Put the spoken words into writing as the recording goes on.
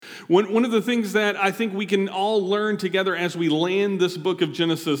One of the things that I think we can all learn together as we land this book of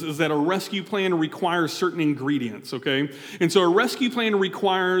Genesis is that a rescue plan requires certain ingredients, okay? And so a rescue plan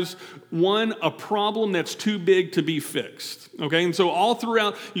requires, one, a problem that's too big to be fixed, okay? And so all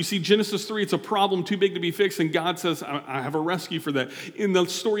throughout, you see Genesis 3, it's a problem too big to be fixed, and God says, I have a rescue for that. In the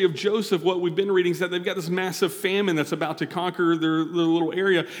story of Joseph, what we've been reading is that they've got this massive famine that's about to conquer their little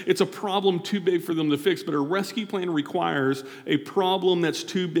area. It's a problem too big for them to fix, but a rescue plan requires a problem that's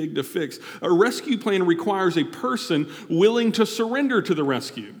too big to fix. A rescue plan requires a person willing to surrender to the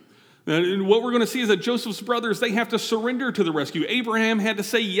rescue. And what we're going to see is that Joseph's brothers, they have to surrender to the rescue. Abraham had to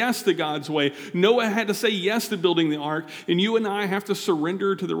say yes to God's way. Noah had to say yes to building the ark. And you and I have to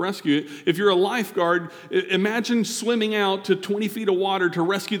surrender to the rescue. If you're a lifeguard, imagine swimming out to 20 feet of water to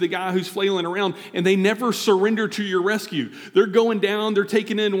rescue the guy who's flailing around, and they never surrender to your rescue. They're going down, they're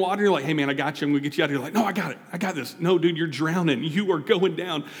taking in water. You're like, hey man, I got you. I'm going to get you out of here. Like, no, I got it. I got this. No, dude, you're drowning. You are going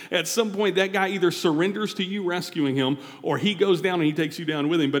down. At some point, that guy either surrenders to you rescuing him, or he goes down and he takes you down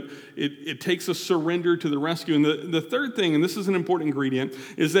with him. But it takes a surrender to the rescue. And the third thing, and this is an important ingredient,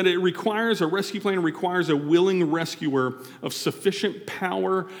 is that a rescue plan requires a willing rescuer of sufficient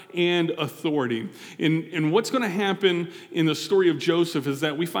power and authority. And what's going to happen in the story of Joseph is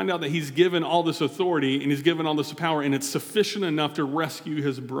that we find out that he's given all this authority and he's given all this power, and it's sufficient enough to rescue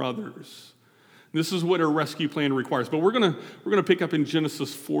his brothers. This is what a rescue plan requires. But we're gonna pick up in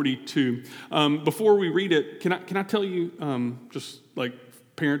Genesis 42. Before we read it, can I tell you just like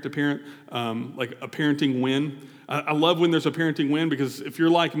parent to parent, like a parenting win? I love when there's a parenting win, because if you're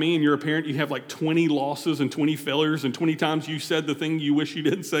like me and you're a parent, you have like 20 losses and 20 failures and 20 times you said the thing you wish you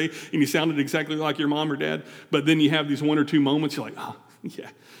didn't say and you sounded exactly like your mom or dad, but then you have these one or two moments, you're like, oh,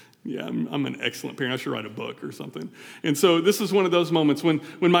 yeah, I'm an excellent parent. I should write a book or something. And so this is one of those moments when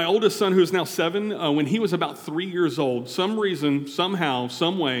my oldest son, who is now 7, when he was about 3 years old, some reason, somehow,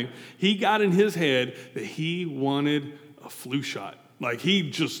 some way, he got in his head that he wanted a flu shot. Like,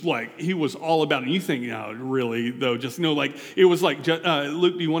 he was all about it. And you think, really, though, it was like,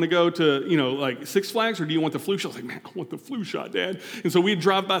 Luke, do you want to go to, like Six Flags, or do you want the flu shot? I was like, man, I want the flu shot, Dad. And so we'd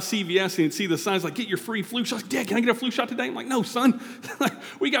drive by CVS and you'd see the signs like, get your free flu shot. Dad, can I get a flu shot today? I'm like, no, son.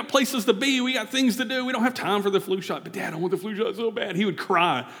 We got places to be. We got things to do. We don't have time for the flu shot. But Dad, I want the flu shot so bad. He would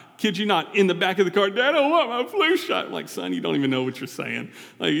cry, kid you not, in the back of the car, Dad, I want my flu shot. I'm like, son, you don't even know what you're saying.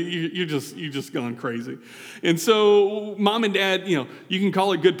 Like, you're just gone crazy. And so Mom and Dad, you can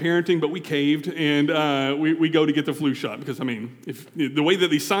call it good parenting, but we caved, and we go to get the flu shot, because, if the way that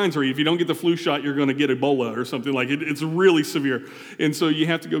these signs read, if you don't get the flu shot, you're going to get Ebola or something. Like, it's really severe. And so you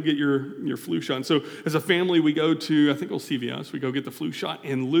have to go get your flu shot. And so as a family, we go to, I think it was CVS, we go get the flu shot,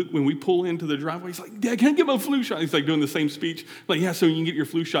 and Luke, when we pull into the driveway, he's like, Dad, can I get my flu shot? He's like doing the same speech. Like, yeah, so you can get your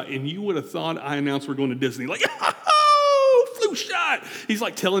flu shot. And you would have thought I announced we're going to Disney. Like, flu shot. He's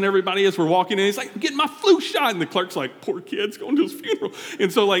like telling everybody as we're walking in, he's like, I'm getting my flu shot. And the clerk's like, poor kid's going to his funeral.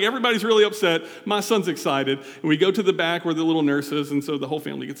 And so like everybody's really upset. My son's excited. And we go to the back where the little nurse is. And so the whole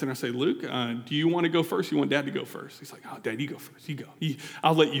family gets in there and say, Luke, do you want to go first? You want Dad to go first? He's like, oh, Dad, you go first. You go.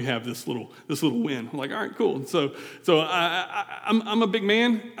 I'll let you have this little win. I'm like, all right, cool. And so I'm a big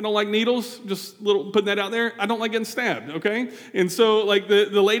man. I don't like needles. Just putting that out there. I don't like getting stabbed, okay? And so like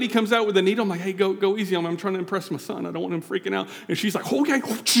the lady comes out with a needle. I'm like, hey, go easy on me. I'm trying to impress my son. I don't want him freaking out. And she's like, okay,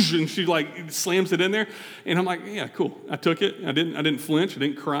 and she like slams it in there. And I'm like, yeah, cool. I took it. I didn't flinch. I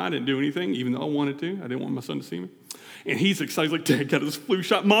didn't cry. I didn't do anything, even though I wanted to. I didn't want my son to see me. And he's excited. He's like, Dad got his flu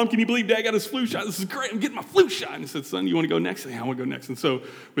shot. Mom, can you believe Dad got his flu shot? This is great. I'm getting my flu shot. And he said, son, you want to go next? I said, yeah, I want to go next. And so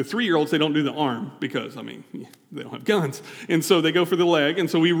with 3-year-olds, they don't do the arm because, they don't have guns. And so they go for the leg. And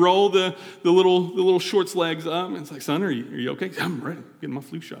so we roll the little short's legs up. And it's like, son, are you okay? I'm ready. I'm getting my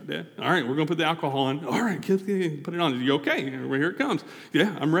flu shot, Dad. All right, we're going to put the alcohol on. All right, put it on. Are you okay? Here it comes.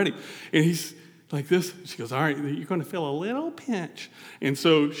 Yeah, I'm ready. And he's like this. She goes, all right, you're going to feel a little pinch. And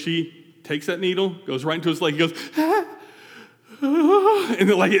so she takes that needle, goes right into his leg. He goes, and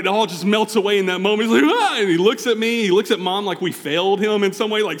then, like, it all just melts away in that moment. He's like, and he looks at me, he looks at Mom like we failed him in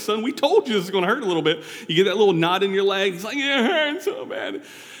some way, like, son, we told you this is going to hurt a little bit. You get that little knot in your leg. He's like, yeah, it hurts so bad.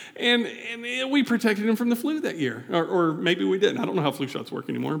 And we protected him from the flu that year. Or maybe we didn't. I don't know how flu shots work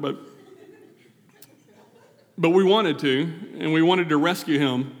anymore, but we wanted to, and we wanted to rescue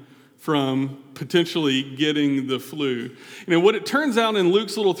him from potentially getting the flu. What it turns out in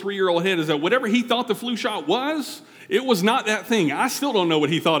Luke's little 3-year-old head is that whatever he thought the flu shot was, it was not that thing. I still don't know what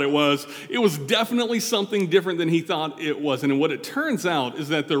he thought it was. It was definitely something different than he thought it was. And what it turns out is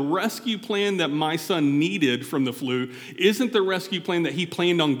that the rescue plan that my son needed from the flu isn't the rescue plan that he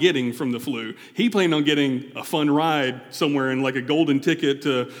planned on getting from the flu. He planned on getting a fun ride somewhere and like a golden ticket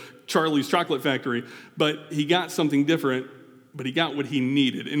to Charlie's Chocolate Factory, but he got something different. but he got what he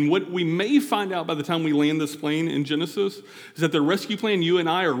needed. And what we may find out by the time we land this plane in Genesis is that the rescue plan you and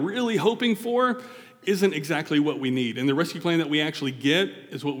I are really hoping for isn't exactly what we need. And the rescue plan that we actually get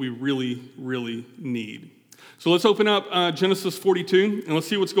is what we really, really need. So let's open up Genesis 42, and let's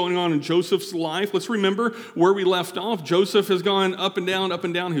see what's going on in Joseph's life. Let's remember where we left off. Joseph has gone up and down, up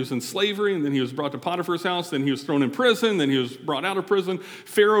and down. He was in slavery, and then he was brought to Potiphar's house. Then he was thrown in prison. Then he was brought out of prison.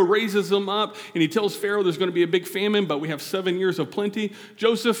 Pharaoh raises him up, and he tells Pharaoh there's going to be a big famine, but we have 7 years of plenty.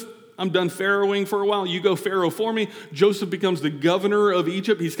 Joseph, I'm done pharaohing for a while. You go Pharaoh for me. Joseph becomes the governor of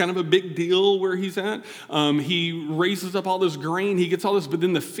Egypt. He's kind of a big deal where he's at. He raises up all this grain. He gets all this, but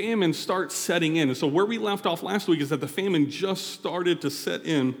then the famine starts setting in. And so where we left off last week is that the famine just started to set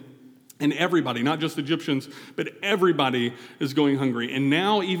in. And everybody, not just Egyptians, but everybody is going hungry. And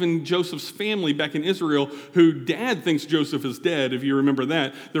now even Joseph's family back in Israel, who dad thinks Joseph is dead, if you remember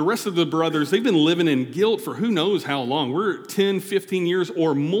that, the rest of the brothers, they've been living in guilt for who knows how long. We're 10, 15 years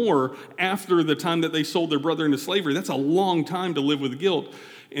or more after the time that they sold their brother into slavery. That's a long time to live with guilt.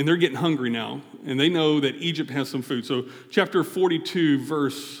 And they're getting hungry now. And they know that Egypt has some food. So chapter 42,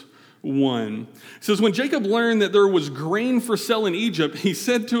 verse 1. It says, when Jacob learned that there was grain for sale in Egypt, he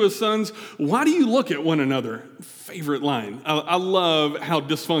said to his sons, why do you look at one another? Favorite line. I love how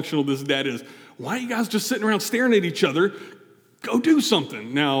dysfunctional this dad is. Why are you guys just sitting around staring at each other? Go do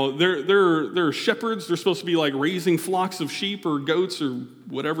something. Now, they're shepherds. They're supposed to be like raising flocks of sheep or goats or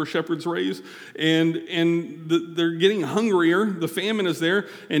whatever shepherds raise. And they're getting hungrier. The famine is there.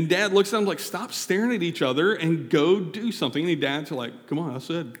 And dad looks at them like, stop staring at each other and go do something. And dads are like, come on, I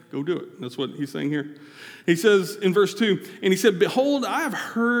said, go do it. That's what he's saying here. He says in verse 2, and he said, behold, I have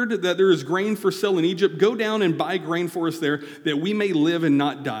heard that there is grain for sale in Egypt. Go down and buy grain for us there, that we may live and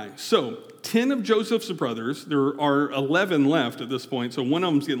not die. So 10 of Joseph's brothers, there are 11 left at this point, so one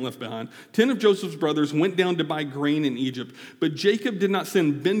of them's getting left behind. 10 of Joseph's brothers went down to buy grain in Egypt, but Jacob did not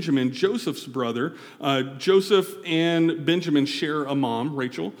send Benjamin, Joseph's brother. Joseph and Benjamin share a mom,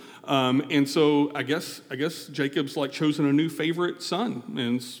 Rachel, and so I guess Jacob's like chosen a new favorite son,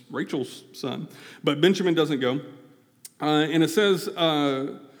 and it's Rachel's son, but Benjamin doesn't go. And it says,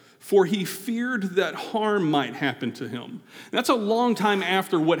 for he feared that harm might happen to him. That's a long time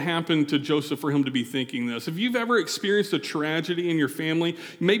after what happened to Joseph for him to be thinking this. If you've ever experienced a tragedy in your family,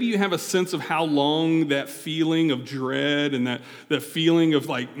 maybe you have a sense of how long that feeling of dread and that feeling of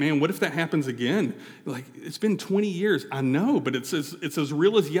like, man, what if that happens again? Like, it's been 20 years. I know, but it's as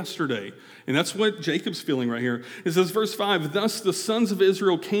real as yesterday. And that's what Jacob's feeling right here. It says, verse 5, thus the sons of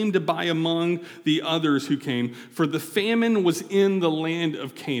Israel came to buy among the others who came, for the famine was in the land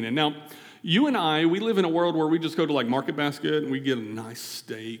of Canaan. Now, you and I, we live in a world where we just go to like Market Basket and we get a nice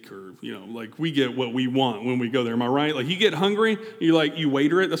steak or, like we get what we want when we go there. Am I right? Like you get hungry, you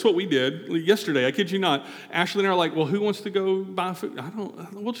waiter it. That's what we did yesterday. I kid you not. Ashley and I are like, well, who wants to go buy food?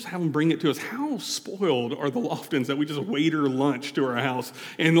 We'll just have them bring it to us. How spoiled are the Loftons that we just waiter lunch to our house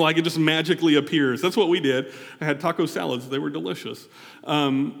and like it just magically appears? That's what we did. I had taco salads. They were delicious.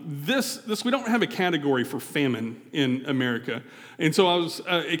 This we don't have a category for famine in America. And so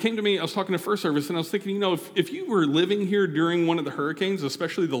it came to me, I was talking to First Service, and I was thinking, if you were living here during one of the hurricanes,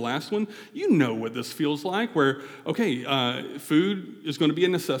 especially the last one, you know what this feels like, where, food is going to be a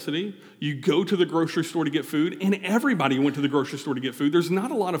necessity. You go to the grocery store to get food, and everybody went to the grocery store to get food. There's not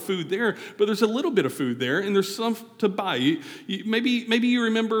a lot of food there, but there's a little bit of food there, and there's some to buy. Maybe you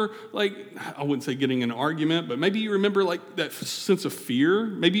remember, like, I wouldn't say getting in an argument, but maybe you remember, like, that sense of fear.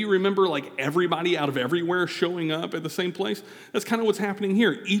 Maybe you remember, like, everybody out of everywhere showing up at the same place. That's kind of what's happening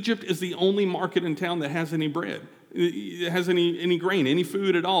here. Egypt is the only market in town that has any bread. It has any grain, any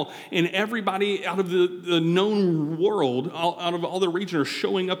food at all. And everybody out of the known world, out of all the region, are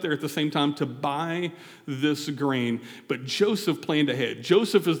showing up there at the same time to buy this grain. But Joseph planned ahead.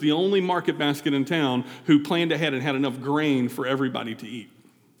 Joseph is the only market basket in town who planned ahead and had enough grain for everybody to eat.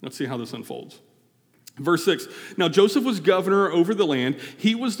 Let's see how this unfolds. Verse 6, now Joseph was governor over the land.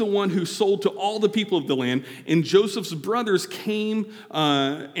 He was the one who sold to all the people of the land. And Joseph's brothers came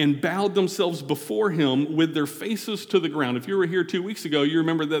and bowed themselves before him with their faces to the ground. If you were here 2 weeks ago, you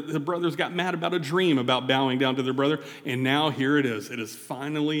remember that the brothers got mad about a dream about bowing down to their brother. And now here it is. It is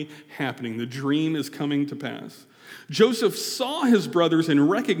finally happening. The dream is coming to pass. Joseph saw his brothers and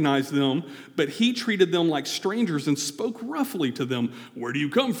recognized them, but he treated them like strangers and spoke roughly to them. Where do you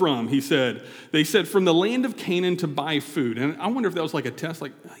come from? He said. They said, from the land of Canaan to buy food. And I wonder if that was like a test,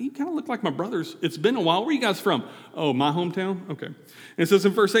 like, you kind of look like my brothers. It's been a while. Where are you guys from? Oh, my hometown? Okay. And it says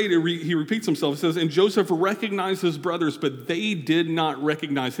in verse 8, he repeats himself. It says, and Joseph recognized his brothers, but they did not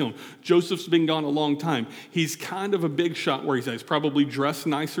recognize him. Joseph's been gone a long time. He's kind of a big shot where he's probably dressed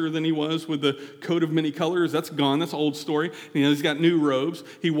nicer than he was with the coat of many colors. That's gone. That's all old story. He's got new robes.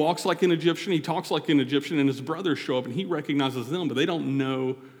 He walks like an Egyptian. He talks like an Egyptian, and his brothers show up, and he recognizes them, but they don't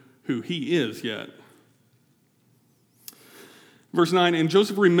know who he is yet. Verse 9, and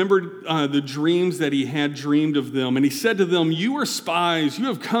Joseph remembered the dreams that he had dreamed of them. And he said to them, you are spies. You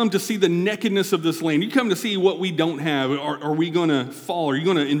have come to see the nakedness of this land. You come to see what we don't have. Are we going to fall? Are you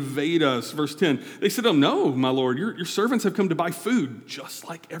going to invade us? Verse 10, they said to him, no, my Lord, your servants have come to buy food just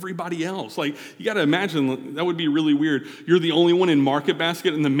like everybody else. Like, you got to imagine, that would be really weird. You're the only one in Market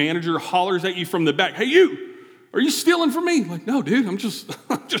Basket, and the manager hollers at you from the back, hey, you! Are you stealing from me? Like, no, dude, I'm just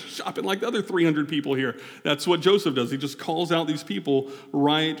shopping like the other 300 people here. That's what Joseph does. He just calls out these people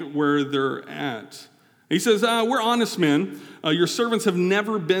right where they're at. He says, we're honest men. Your servants have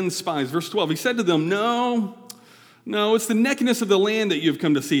never been spies. Verse 12, he said to them, no, it's the nakedness of the land that you've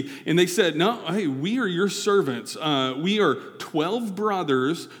come to see. And they said, no, hey, we are your servants. We are 12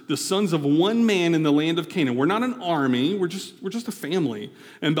 brothers, the sons of one man in the land of Canaan. We're not an army. We're just a family.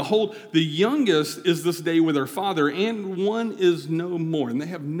 And behold, the youngest is this day with our father, and one is no more. And they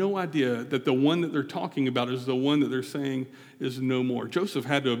have no idea that the one that they're talking about is the one that they're saying is no more. Joseph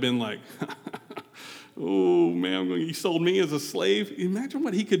had to have been like, oh, man, he sold me as a slave. Imagine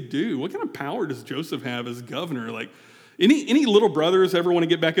what he could do. What kind of power does Joseph have as governor? Like, any little brothers ever want to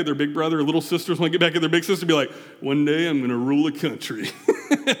get back at their big brother, or little sisters want to get back at their big sister, be like, one day I'm going to rule a country,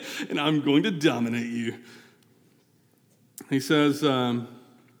 and I'm going to dominate you. He says,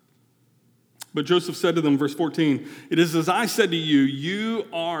 but Joseph said to them, verse 14, it is as I said to you, you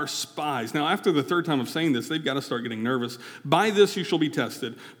are spies. Now, after the third time of saying this, they've got to start getting nervous. By this you shall be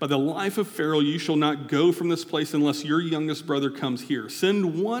tested. By the life of Pharaoh you shall not go from this place unless your youngest brother comes here.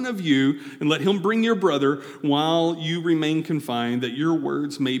 Send one of you and let him bring your brother while you remain confined, that your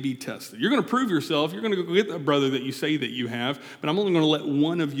words may be tested. You're going to prove yourself. You're going to go get that brother that you say that you have, but I'm only going to let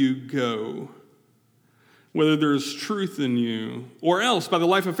one of you go. Whether there's truth in you, or else by the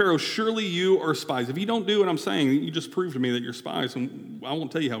life of Pharaoh, surely you are spies. If you don't do what I'm saying, you just prove to me that you're spies, and I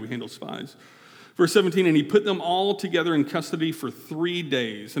won't tell you how we handle spies. Verse 17, and he put them all together in custody for 3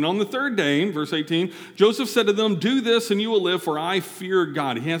 days. And on the third day, verse 18, Joseph said to them, do this and you will live, for I fear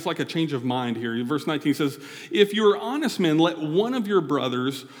God. He has like a change of mind here. Verse 19 says, if you are honest men, let one of your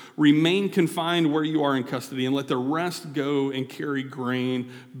brothers remain confined where you are in custody, and let the rest go and carry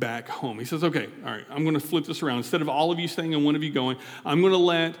grain back home. He says, okay, all right, I'm going to flip this around. Instead of all of you staying and one of you going, I'm going to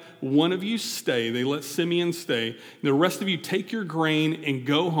let one of you stay. They let Simeon stay. The rest of you take your grain and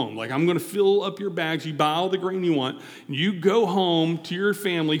go home. Like, I'm going to fill up your bags, you buy all the grain you want, you go home to your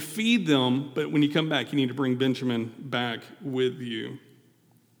family, feed them, but when you come back, you need to bring Benjamin back with you.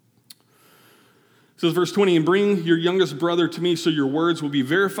 It says, verse 20, and bring your youngest brother to me so your words will be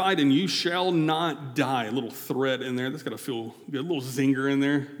verified and you shall not die. A little threat in there. That's got to feel good. A little zinger in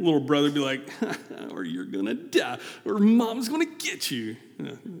there. Little brother be like, or you're going to die, or mom's going to get you.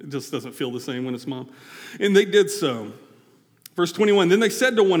 It just doesn't feel the same when it's mom. And they did so. Verse 21, then they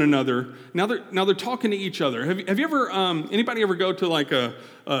said to one another, now they're talking to each other. Have you ever, anybody ever go to like a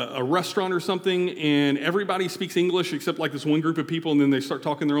restaurant or something and everybody speaks English except like this one group of people, and then they start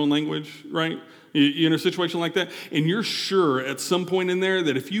talking their own language, right? You're in a situation like that, and you're sure at some point in there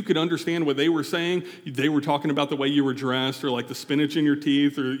that if you could understand what they were saying, they were talking about the way you were dressed, or like the spinach in your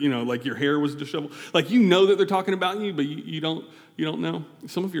teeth, or, like your hair was disheveled. Like, you know that they're talking about you, but you don't know.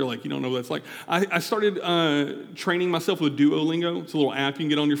 Some of you are like, you don't know what that's like. I started training myself with Duolingo. It's a little app you can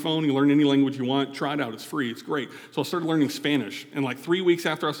get on your phone. You learn any language you want. Try it out. It's free. It's great. So I started learning Spanish. And like 3 weeks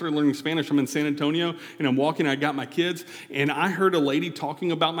after I started learning Spanish, I'm in San Antonio, and I'm walking, I got my kids, and I heard a lady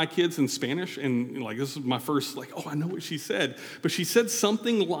talking about my kids in Spanish, and like, this is my first, like, oh, I know what she said. But she said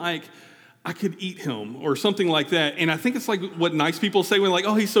something like, I could eat him, or something like that. And I think it's like what nice people say when, like,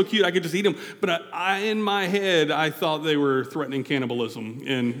 oh, he's so cute, I could just eat him. But I in my head, I thought they were threatening cannibalism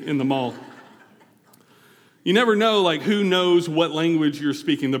in the mall. You never know, like, who knows what language you're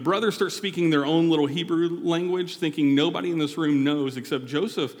speaking. The brothers start speaking their own little Hebrew language, thinking nobody in this room knows except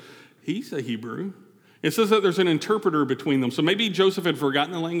Joseph. He's a Hebrew. It says that there's an interpreter between them. So maybe Joseph had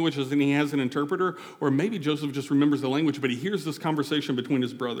forgotten the language and he has an interpreter, or maybe Joseph just remembers the language, but he hears this conversation between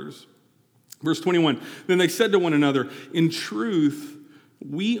his brothers. Verse 21, then they said to one another, in truth,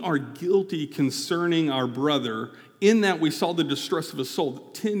 we are guilty concerning our brother, in that we saw the distress of his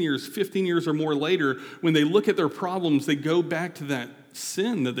soul. 10 years, 15 years or more later, when they look at their problems, they go back to that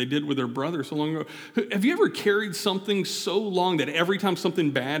sin that they did with their brother so long ago. Have you ever carried something so long that every time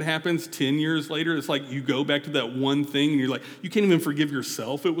something bad happens 10 years later, it's like you go back to that one thing and you're like, you can't even forgive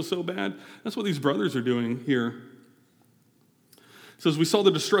yourself, it was so bad? That's what these brothers are doing here. It says, we saw the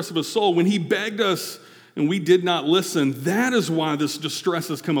distress of his soul when he begged us and we did not listen. That is why this distress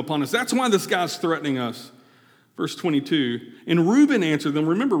has come upon us. That's why this guy's threatening us. Verse 22, and Reuben answered them.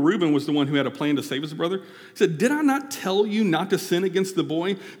 Remember, Reuben was the one who had a plan to save his brother. He said, did I not tell you not to sin against the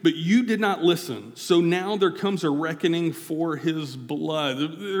boy? But you did not listen. So now there comes a reckoning for his blood.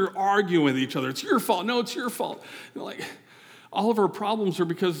 They're arguing with each other. It's your fault. No, it's your fault. Like, all of our problems are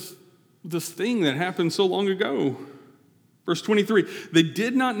because this thing that happened so long ago. Verse 23, they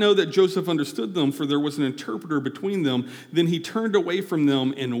did not know that Joseph understood them, for there was an interpreter between them. Then he turned away from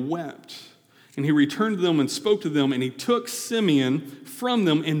them and wept. And he returned to them and spoke to them, and he took Simeon from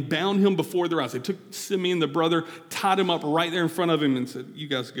them and bound him before their eyes. They took Simeon, the brother, tied him up right there in front of him and said, you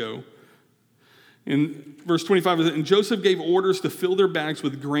guys go. In verse 25, and Joseph gave orders to fill their bags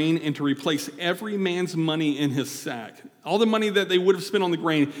with grain and to replace every man's money in his sack. All the money that they would have spent on the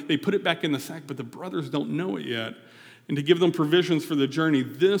grain, they put it back in the sack, but the brothers don't know it yet. And to give them provisions for the journey,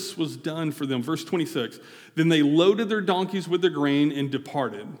 this was done for them. Verse 26, then they loaded their donkeys with the grain and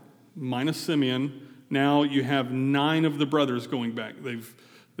departed. Minus Simeon, now you have 9 of the brothers going back.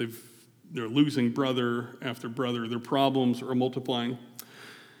 They're losing brother after brother. Their problems are multiplying.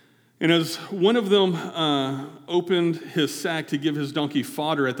 And as one of them opened his sack to give his donkey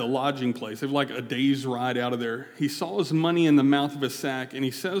fodder at the lodging place, they have like a day's ride out of there, he saw his money in the mouth of his sack, and he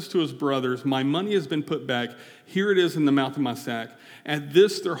says to his brothers, my money has been put back. Here it is in the mouth of my sack. At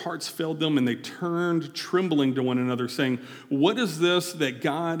this, their hearts failed them, and they turned trembling to one another, saying, what is this that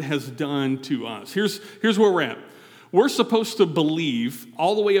God has done to us? Here's where we're at. We're supposed to believe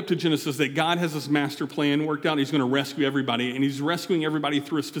all the way up to Genesis that God has this master plan worked out. He's going to rescue everybody, and he's rescuing everybody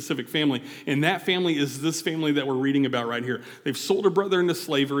through a specific family. And that family is this family that we're reading about right here. They've sold a brother into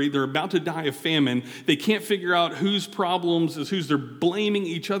slavery. They're about to die of famine. They can't figure out whose problems is whose. They're blaming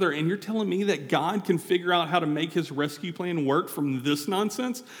each other. And you're telling me that God can figure out how to make his rescue plan work from this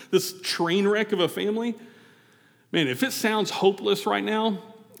nonsense, this train wreck of a family? Man, if it sounds hopeless right now,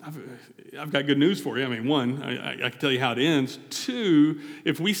 I've got good news for you. I mean, one, I can tell you how it ends. Two,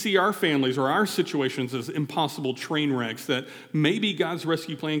 if we see our families or our situations as impossible train wrecks, that maybe God's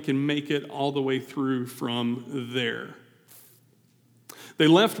rescue plan can make it all the way through from there. They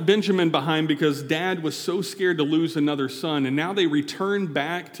left Benjamin behind because Dad was so scared to lose another son, and now they return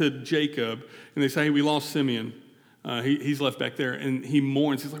back to Jacob, and they say, hey, we lost Simeon. He's left back there, and he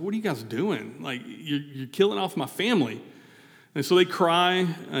mourns. He's like, what are you guys doing? Like, you're killing off my family. And so they cry.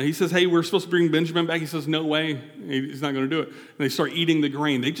 He says, hey, we're supposed to bring Benjamin back. He says, no way. He's not going to do it. And they start eating the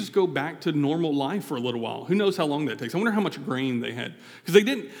grain. They just go back to normal life for a little while. Who knows how long that takes? I wonder how much grain they had. Because they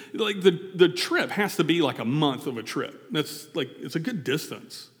didn't, like, the trip has to be like a month of a trip. That's like, it's a good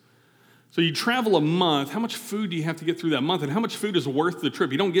distance. So you travel a month. How much food do you have to get through that month? And how much food is worth the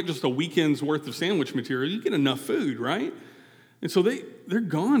trip? You don't get just a weekend's worth of sandwich material. You get enough food, right? And so they're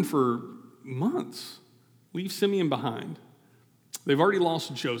gone for months. Leave Simeon behind. They've already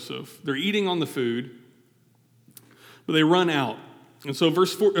lost Joseph. They're eating on the food, but they run out. And so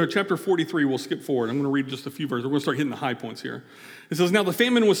chapter 43, we'll skip forward. I'm going to read just a few verses. We're going to start hitting the high points here. It says, now the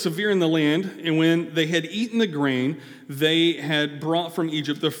famine was severe in the land, and when they had eaten the grain they had brought from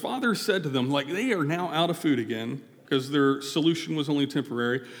Egypt, their father said to them, like, they are now out of food again, because their solution was only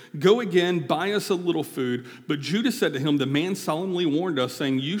temporary. Go again, buy us a little food. But Judah said to him, the man solemnly warned us,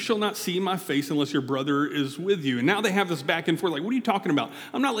 saying, you shall not see my face unless your brother is with you. And now they have this back and forth, like, what are you talking about?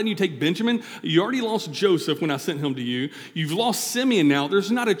 I'm not letting you take Benjamin. You already lost Joseph when I sent him to you. You've lost Simeon now.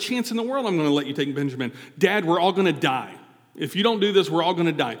 There's not a chance in the world I'm going to let you take Benjamin. Dad, we're all going to die. If you don't do this, we're all going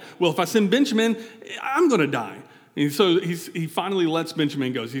to die. Well, if I send Benjamin, I'm going to die. And so he finally lets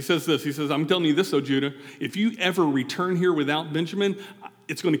Benjamin go. He says this. He says, I'm telling you this, though, Judah. If you ever return here without Benjamin,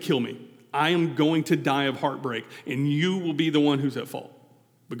 it's going to kill me. I am going to die of heartbreak, and you will be the one who's at fault.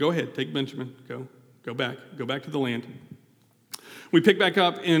 But go ahead. Take Benjamin. Go back. Go back to the land. We pick back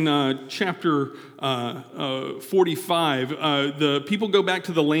up in chapter 45. The people go back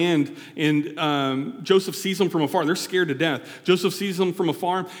to the land, and Joseph sees them from afar. They're scared to death. Joseph sees them from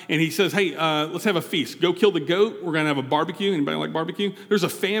afar, and he says, hey, let's have a feast. Go kill the goat. We're going to have a barbecue. Anybody like barbecue? There's a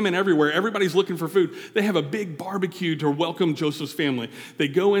famine everywhere. Everybody's looking for food. They have a big barbecue to welcome Joseph's family. They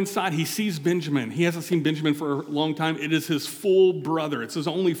go inside. He sees Benjamin. He hasn't seen Benjamin for a long time. It is his full brother. It's his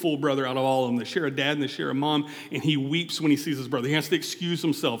only full brother out of all of them. They share a dad and they share a mom, and he weeps when he sees his brother. He has to excuse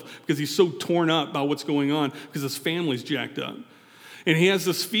himself because he's so torn up by what's going on because his family's jacked up. And he has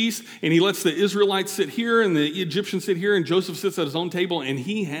this feast, and he lets the Israelites sit here and the Egyptians sit here, and Joseph sits at his own table, and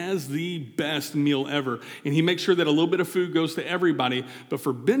he has the best meal ever. And he makes sure that a little bit of food goes to everybody. But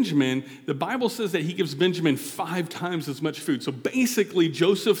for Benjamin, the Bible says that he gives Benjamin 5 times as much food. So basically,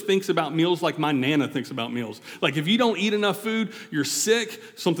 Joseph thinks about meals like my Nana thinks about meals. Like if you don't eat enough food, you're sick,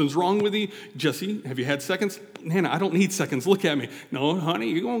 something's wrong with you. Jesse, have you had seconds? Nana, I don't need seconds. Look at me. No, honey,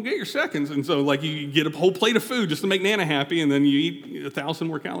 you're going to get your seconds. And so like you get a whole plate of food just to make Nana happy, and then you eat 1,000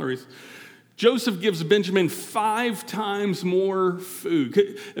 more calories. Joseph gives Benjamin 5 times more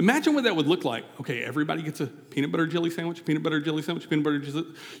food. Imagine what that would look like. Okay, everybody gets a peanut butter jelly sandwich, peanut butter jelly sandwich, peanut butter jelly.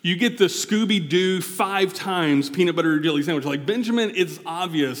 You get the Scooby-Doo 5 times peanut butter jelly sandwich. Like Benjamin, it's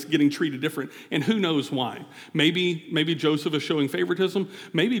obvious getting treated different, and who knows why. Maybe Joseph is showing favoritism.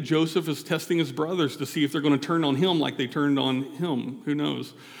 Maybe Joseph is testing his brothers to see if they're going to turn on him like they turned on him. Who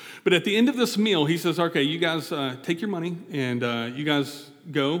knows? But at the end of this meal, he says, okay, you guys take your money, and you guys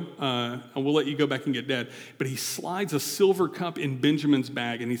go, and we'll let you go back and get Dad. But he slides a silver cup in Benjamin's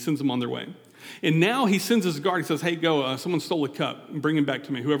bag, and he sends them on their way. And now he sends his guard. He says, hey, go, someone stole a cup. Bring him back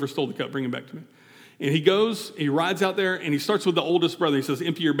to me. Whoever stole the cup, bring him back to me. And he goes, he rides out there, and he starts with the oldest brother. He says,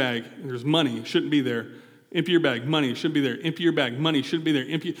 empty your bag. There's money. Shouldn't be there. Empty your bag. Money shouldn't be there. Empty your bag. Money shouldn't be there.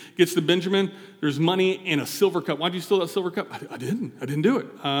 Gets to Benjamin. There's money and a silver cup. Why'd you steal that silver cup? I didn't do it.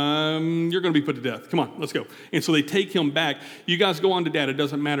 You're going to be put to death. Come on, let's go. And so they take him back. You guys go on to Dad. It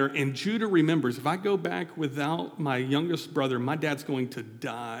doesn't matter. And Judah remembers, if I go back without my youngest brother, my dad's going to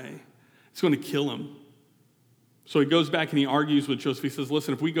die. It's going to kill him. So he goes back and he argues with Joseph. He says,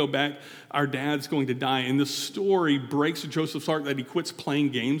 listen, if we go back, our dad's going to die. And this story breaks Joseph's heart that he quits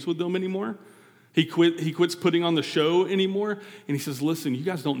playing games with them anymore. He quits putting on the show anymore. And he says, listen, you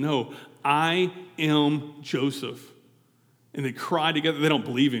guys don't know. I am Joseph. And they cry together. They don't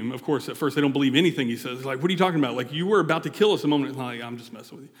believe him. Of course, at first, they don't believe anything he says. It's like, what are you talking about? Like, you were about to kill us a moment. Like, I'm just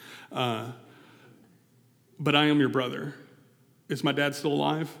messing with you. But I am your brother. Is my dad still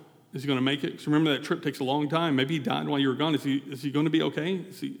alive? Is he going to make it? Because remember, that trip takes a long time. Maybe he died while you were gone. Is he going to be okay?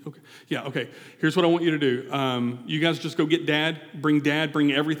 Is he okay? Yeah, okay. Here's what I want you to do. You guys just go get Dad, bring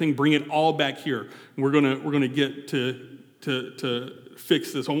everything, bring it all back here. We're gonna get to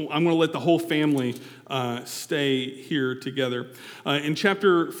fix this. I'm going to let the whole family stay here together. In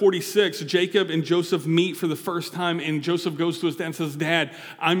chapter 46, Jacob and Joseph meet for the first time, and Joseph goes to his dad and says, Dad,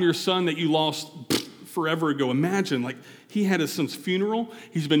 I'm your son that you lost forever ago. Imagine, like, he had his son's funeral.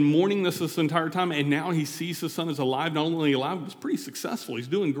 He's been mourning this entire time, and now he sees his son is alive. Not only alive, but he's pretty successful. He's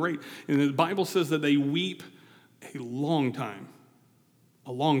doing great. And the Bible says that they weep a long time.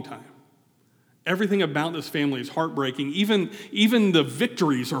 A long time. Everything about this family is heartbreaking. Even the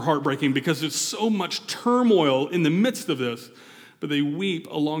victories are heartbreaking because there's so much turmoil in the midst of this. But they weep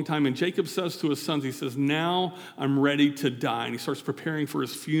a long time. And Jacob says to his sons, he says, now I'm ready to die. And he starts preparing for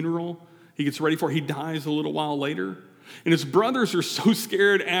his funeral. He gets ready for it. He dies a little while later. And his brothers are so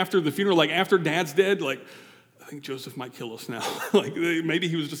scared after the funeral, like after Dad's dead, like, I think Joseph might kill us now. Like maybe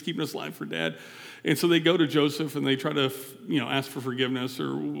he was just keeping us alive for Dad. And so they go to Joseph and they try to, ask for forgiveness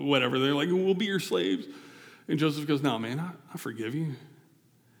or whatever. They're like, we'll be your slaves. And Joseph goes, no, man, I forgive you.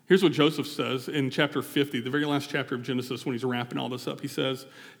 Here's what Joseph says in chapter 50, the very last chapter of Genesis, when he's wrapping all this up. He says,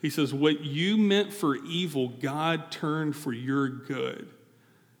 what you meant for evil, God turned for your good.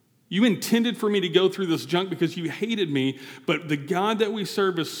 You intended for me to go through this junk because you hated me, but the God that we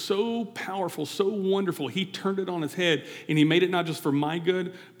serve is so powerful, so wonderful. He turned it on his head, and he made it not just for my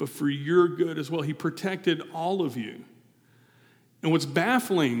good, but for your good as well. He protected all of you. And what's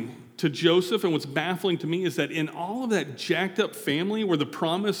baffling to Joseph and what's baffling to me is that in all of that jacked up family where the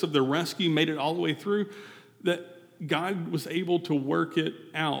promise of the rescue made it all the way through, that God was able to work it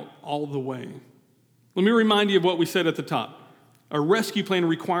out all the way. Let me remind you of what we said at the top. A rescue plan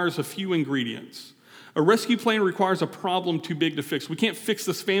requires a few ingredients. A rescue plan requires a problem too big to fix. We can't fix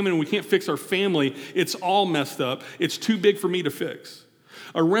this famine and we can't fix our family. It's all messed up. It's too big for me to fix.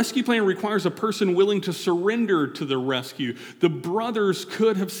 A rescue plan requires a person willing to surrender to the rescue. The brothers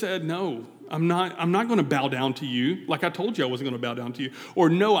could have said, no, I'm not going to bow down to you. Like I told you I wasn't going to bow down to you. Or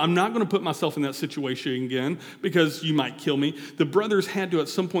no, I'm not going to put myself in that situation again because you might kill me. The brothers had to at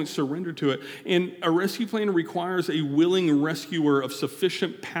some point surrender to it. And a rescue plan requires a willing rescuer of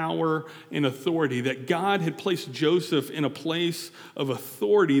sufficient power and authority. That God had placed Joseph in a place of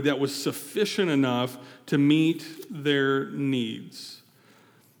authority that was sufficient enough to meet their needs.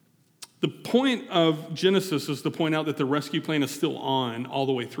 The point of Genesis is to point out that the rescue plan is still on all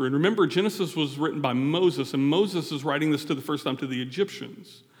the way through. And remember, Genesis was written by Moses, and Moses is writing this to the first time to the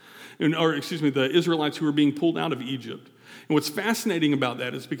Egyptians, the Israelites who were being pulled out of Egypt. And what's fascinating about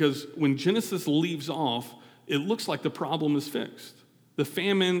that is because when Genesis leaves off, it looks like the problem is fixed. The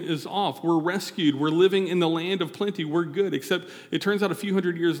famine is off. We're rescued. We're living in the land of plenty. We're good. Except it turns out a few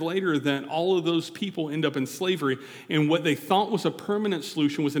hundred years later that all of those people end up in slavery. And what they thought was a permanent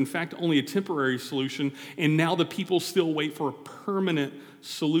solution was in fact only a temporary solution. And now the people still wait for a permanent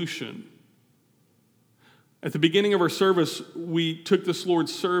solution. At the beginning of our service, we took this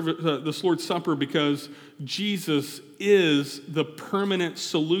Lord's Supper because Jesus is the permanent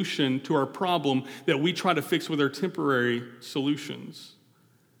solution to our problem that we try to fix with our temporary solutions.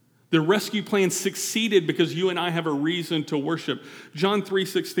 The rescue plan succeeded because you and I have a reason to worship. John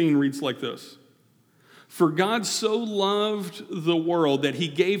 3:16 reads like this. For God so loved the world that he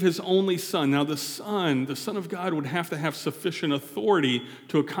gave his only son. Now the Son of God would have to have sufficient authority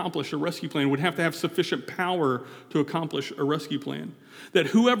to accomplish a rescue plan, would have to have sufficient power to accomplish a rescue plan. That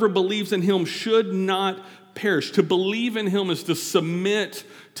whoever believes in him should not perish. To believe in him is to submit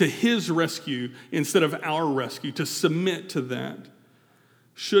to his rescue instead of our rescue, to submit to that.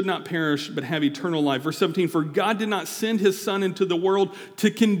 Should not perish, but have eternal life. Verse 17, for God did not send his Son into the world to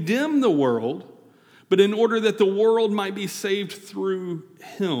condemn the world, but in order that the world might be saved through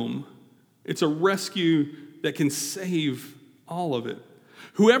him. It's a rescue that can save all of it.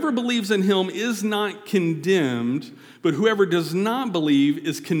 Whoever believes in him is not condemned, but whoever does not believe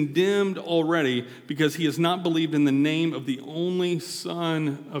is condemned already because he has not believed in the name of the only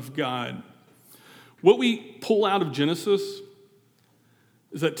Son of God. What we pull out of Genesis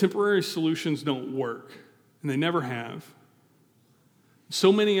is that temporary solutions don't work, and they never have.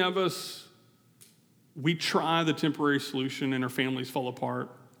 So many of us, we try the temporary solution and our families fall apart.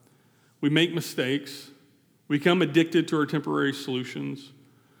 We make mistakes. We become addicted to our temporary solutions.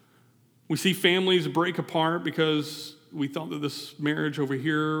 We see families break apart because we thought that this marriage over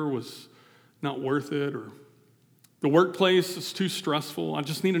here was not worth it, or the workplace is too stressful. I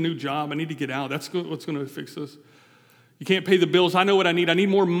just need a new job. I need to get out. That's what's going to fix this. You can't pay the bills. I know what I need. I need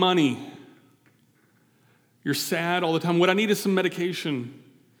more money. You're sad all the time. What I need is some medication.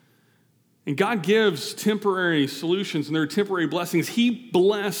 And God gives temporary solutions, and there are temporary blessings. He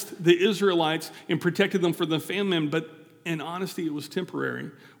blessed the Israelites and protected them from the famine, but in honesty, it was temporary.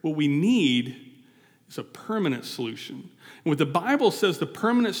 What we need is a permanent solution. And what the Bible says, the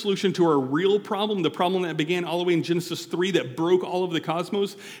permanent solution to our real problem, the problem that began all the way in Genesis 3 that broke all of the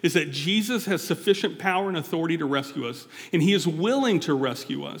cosmos, is that Jesus has sufficient power and authority to rescue us, and he is willing to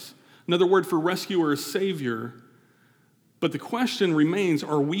rescue us. Another word for rescuer is savior. But the question remains,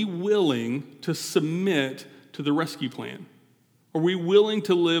 are we willing to submit to the rescue plan? Are we willing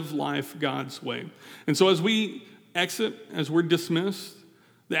to live life God's way? And so as we exit, as we're dismissed,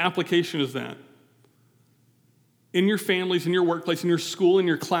 the application is that. In your families, in your workplace, in your school, in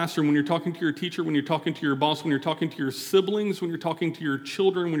your classroom, when you're talking to your teacher, when you're talking to your boss, when you're talking to your siblings, when you're talking to your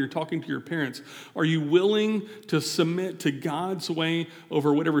children, when you're talking to your parents, are you willing to submit to God's way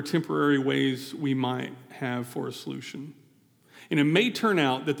over whatever temporary ways we might have for a solution? And it may turn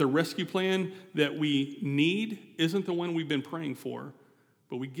out that the rescue plan that we need isn't the one we've been praying for,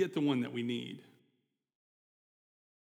 but we get the one that we need.